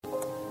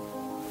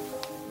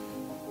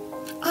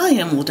I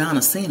am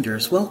LaDonna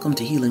Sanders. Welcome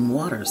to Healing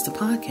Waters, the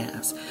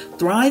podcast.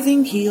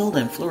 Thriving, healed,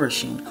 and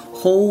flourishing,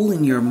 whole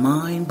in your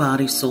mind,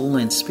 body, soul,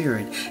 and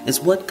spirit is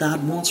what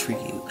God wants for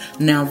you.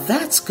 Now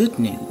that's good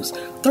news.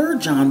 3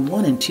 John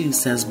 1 and 2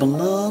 says,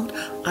 Beloved,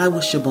 I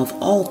wish above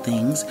all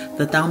things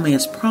that thou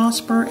mayest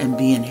prosper and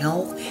be in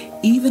health,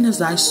 even as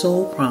thy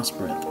soul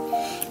prospereth.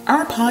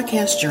 Our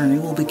podcast journey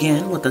will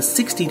begin with a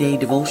 60-day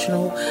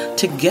devotional.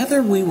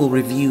 Together we will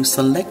review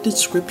selected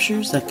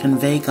scriptures that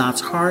convey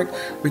God's heart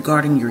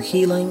regarding your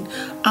healing.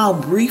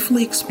 I'll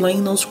briefly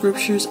explain those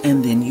scriptures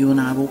and then you and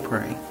I will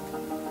pray.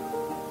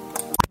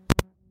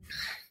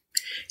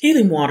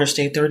 Healing Waters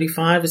Day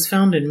 35 is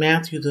found in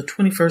Matthew, the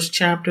 21st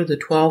chapter, the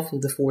 12th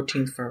through the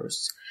 14th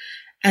verse.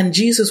 And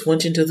Jesus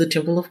went into the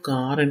temple of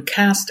God and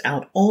cast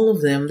out all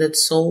of them that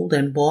sold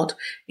and bought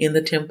in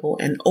the temple,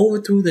 and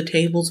overthrew the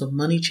tables of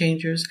money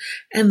changers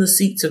and the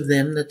seats of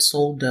them that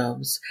sold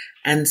doves,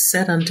 and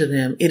said unto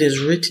them, It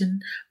is written,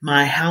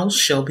 My house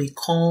shall be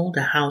called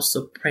a house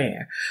of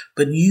prayer,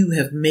 but you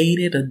have made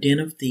it a den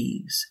of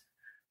thieves.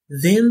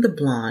 Then the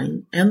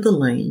blind and the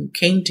lame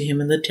came to him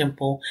in the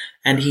temple,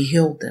 and he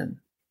healed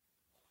them.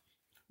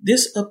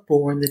 This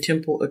uproar in the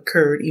temple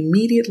occurred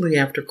immediately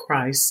after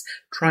Christ's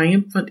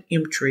triumphant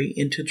entry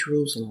into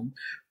Jerusalem.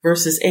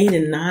 Verses 8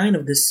 and 9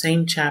 of this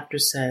same chapter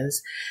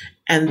says,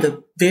 And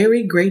the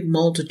very great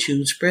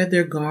multitude spread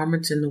their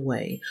garments in the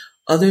way.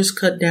 Others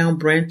cut down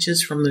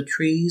branches from the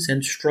trees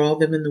and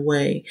strawed them in the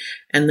way.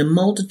 And the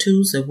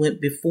multitudes that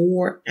went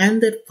before and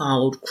that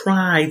followed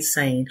cried,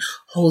 saying,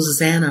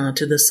 Hosanna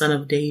to the Son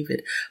of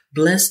David.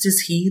 Blessed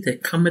is he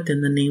that cometh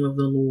in the name of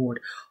the Lord.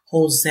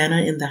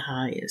 Hosanna in the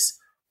highest.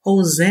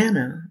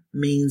 Hosanna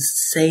means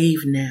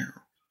save now.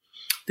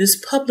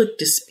 This public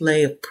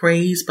display of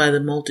praise by the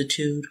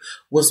multitude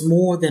was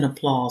more than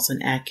applause and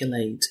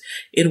accolades.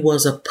 It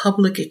was a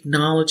public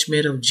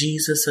acknowledgement of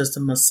Jesus as the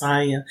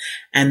Messiah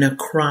and a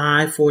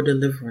cry for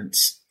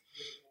deliverance.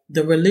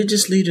 The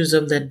religious leaders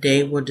of that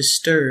day were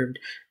disturbed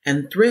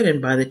and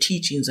threatened by the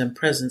teachings and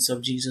presence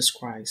of Jesus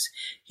Christ.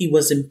 He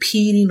was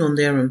impeding on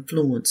their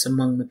influence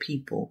among the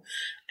people.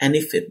 And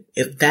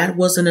if that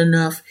wasn't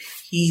enough,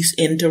 he's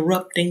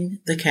interrupting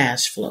the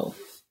cash flow.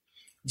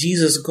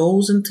 Jesus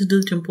goes into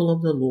the temple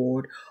of the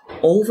Lord,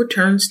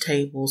 overturns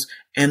tables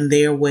and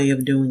their way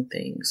of doing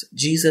things.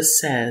 Jesus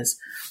says,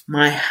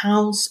 My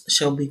house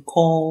shall be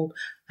called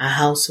a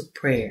house of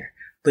prayer,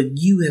 but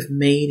you have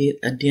made it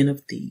a den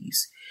of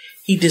thieves.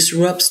 He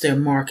disrupts their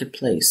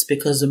marketplace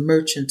because the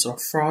merchants are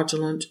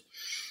fraudulent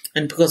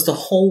and because the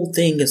whole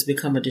thing has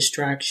become a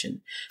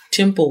distraction.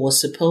 Temple was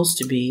supposed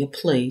to be a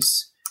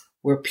place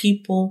where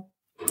people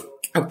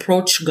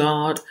approached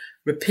God,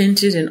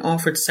 repented and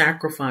offered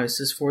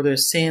sacrifices for their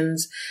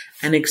sins,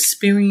 and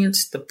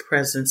experienced the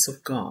presence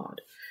of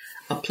God,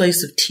 a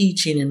place of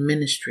teaching and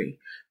ministry.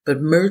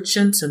 But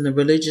merchants and the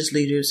religious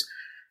leaders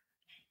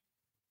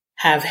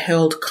have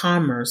held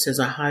commerce as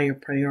a higher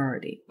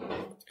priority.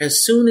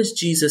 As soon as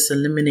Jesus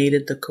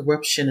eliminated the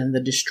corruption and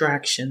the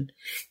distraction,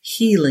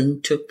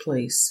 healing took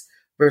place.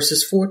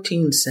 Verses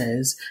 14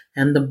 says,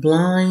 And the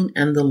blind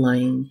and the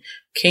lame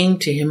came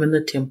to him in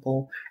the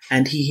temple,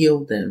 and he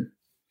healed them.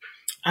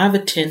 I've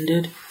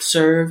attended,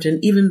 served,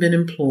 and even been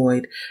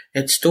employed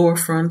at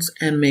storefronts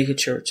and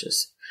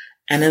megachurches.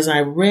 And as I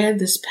read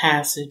this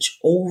passage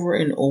over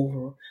and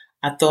over,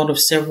 I thought of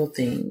several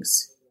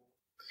things.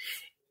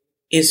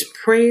 Is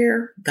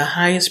prayer the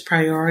highest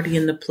priority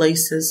in the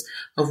places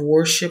of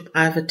worship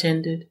I've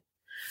attended?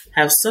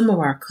 Have some of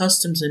our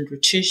customs and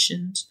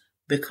traditions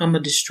become a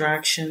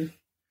distraction?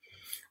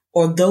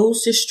 Or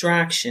those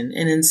distractions,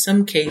 and in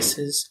some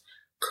cases,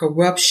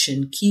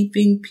 corruption,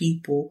 keeping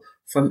people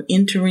from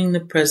entering the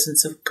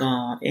presence of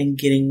God and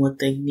getting what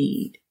they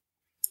need?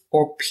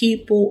 Or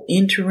people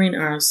entering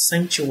our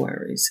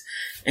sanctuaries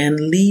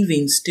and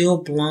leaving still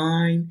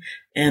blind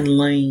and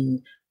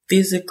lame,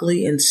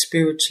 physically and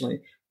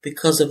spiritually,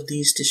 because of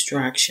these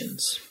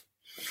distractions?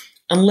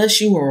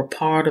 Unless you are a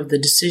part of the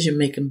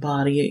decision-making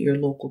body at your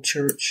local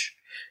church,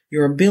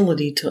 your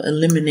ability to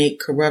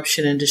eliminate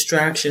corruption and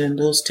distraction in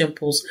those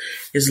temples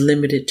is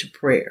limited to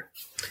prayer.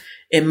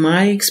 In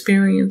my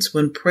experience,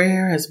 when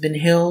prayer has been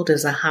held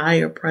as a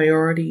higher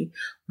priority,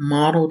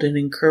 modeled and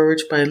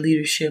encouraged by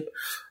leadership,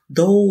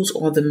 those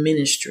are the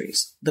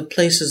ministries, the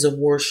places of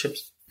worship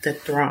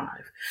that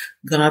thrive.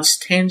 God's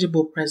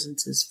tangible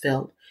presence is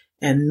felt,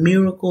 and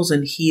miracles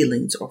and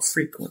healings are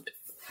frequent.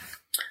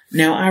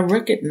 Now, I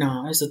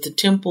recognize that the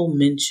temple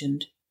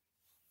mentioned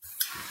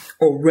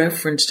or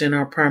referenced in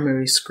our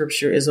primary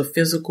scripture is a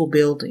physical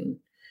building.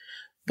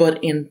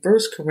 But in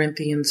 1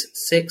 Corinthians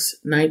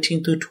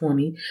 6:19 through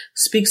 20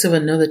 speaks of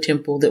another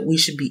temple that we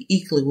should be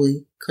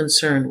equally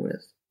concerned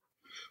with.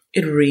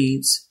 It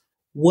reads,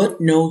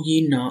 What know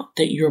ye not,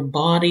 that your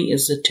body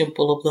is the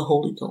temple of the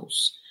Holy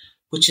Ghost,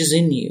 which is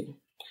in you,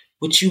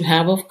 which you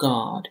have of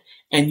God,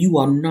 and you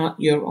are not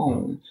your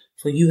own,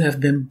 for you have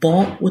been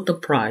bought with a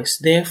price.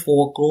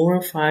 Therefore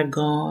glorify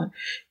God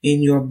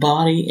in your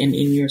body and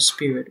in your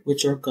spirit,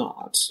 which are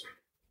God's.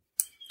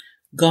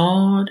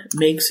 God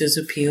makes his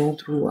appeal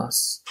through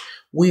us.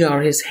 We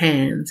are his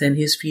hands and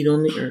his feet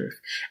on the earth,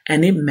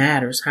 and it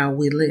matters how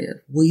we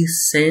live. We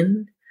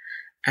sin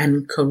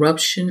and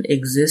corruption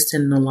exists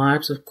in the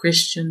lives of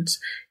Christians.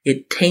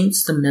 It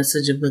taints the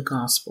message of the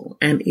gospel,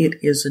 and it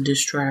is a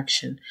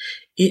distraction.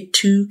 It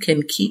too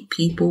can keep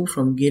people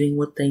from getting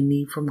what they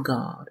need from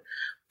God.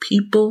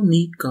 People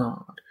need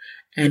God,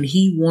 and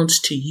he wants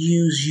to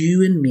use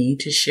you and me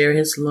to share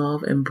his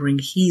love and bring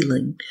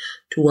healing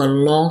to a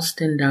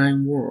lost and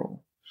dying world.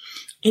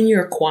 In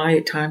your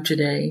quiet time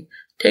today,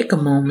 take a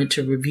moment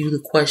to review the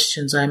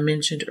questions I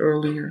mentioned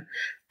earlier.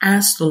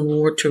 Ask the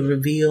Lord to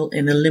reveal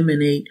and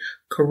eliminate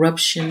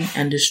corruption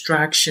and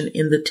distraction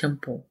in the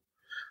temple,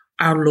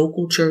 our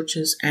local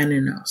churches, and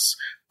in us.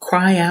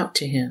 Cry out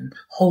to him,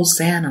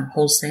 Hosanna,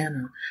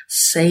 Hosanna,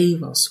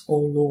 save us, O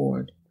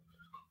Lord.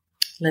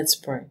 Let's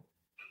pray.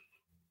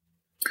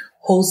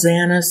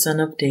 Hosanna, Son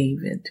of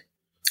David.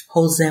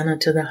 Hosanna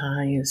to the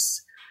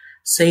highest.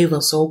 Save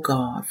us, O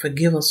God.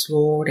 Forgive us,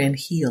 Lord, and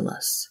heal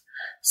us.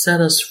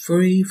 Set us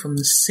free from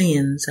the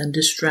sins and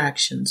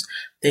distractions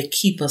that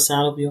keep us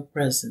out of your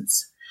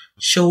presence.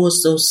 Show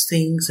us those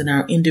things in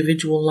our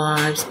individual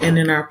lives and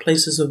in our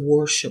places of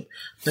worship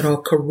that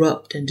are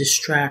corrupt and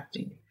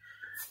distracting.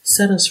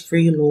 Set us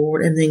free,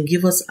 Lord, and then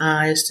give us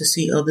eyes to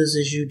see others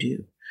as you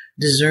do,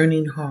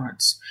 discerning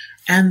hearts,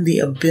 and the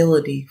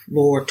ability,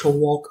 Lord, to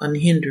walk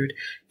unhindered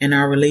in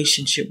our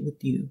relationship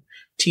with you.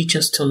 Teach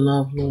us to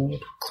love, Lord.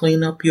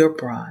 Clean up your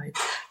bride,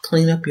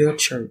 clean up your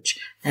church,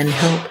 and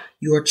help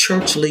your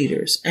church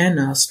leaders and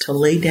us to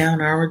lay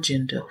down our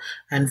agenda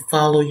and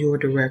follow your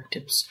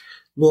directives.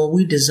 Lord,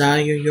 we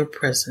desire your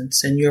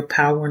presence and your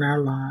power in our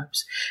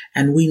lives,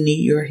 and we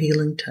need your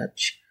healing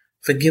touch.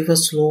 Forgive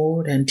us,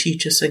 Lord, and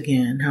teach us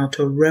again how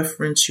to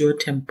reverence your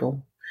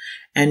temple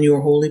and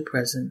your holy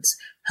presence.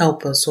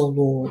 Help us, O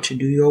Lord, to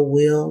do your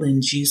will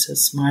in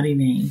Jesus' mighty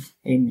name.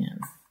 Amen.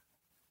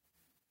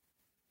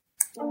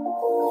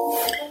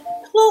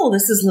 Hello,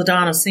 this is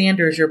LaDonna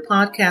Sanders, your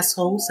podcast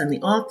host and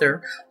the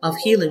author of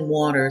Healing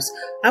Waters.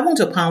 I want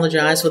to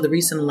apologize for the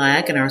recent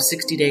lag in our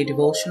 60-day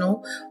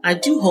devotional. I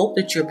do hope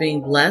that you're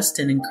being blessed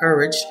and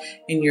encouraged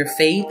in your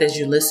faith as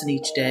you listen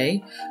each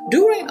day.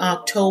 During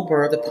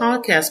October, the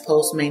podcast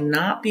posts may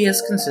not be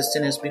as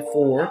consistent as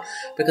before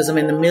because I'm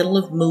in the middle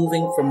of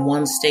moving from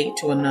one state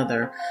to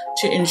another.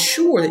 To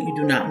ensure that you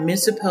do not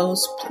miss a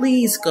post,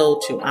 please go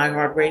to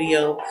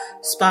iHeartRadio,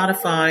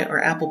 Spotify,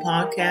 or Apple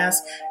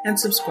Podcasts and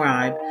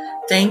subscribe.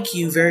 Thank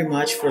you very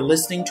much for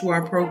listening to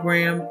our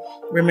program.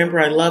 Remember,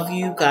 I love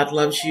you, God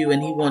loves you,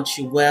 and he wants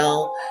you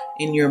well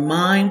in your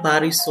mind,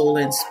 body, soul,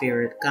 and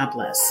spirit. God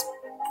bless.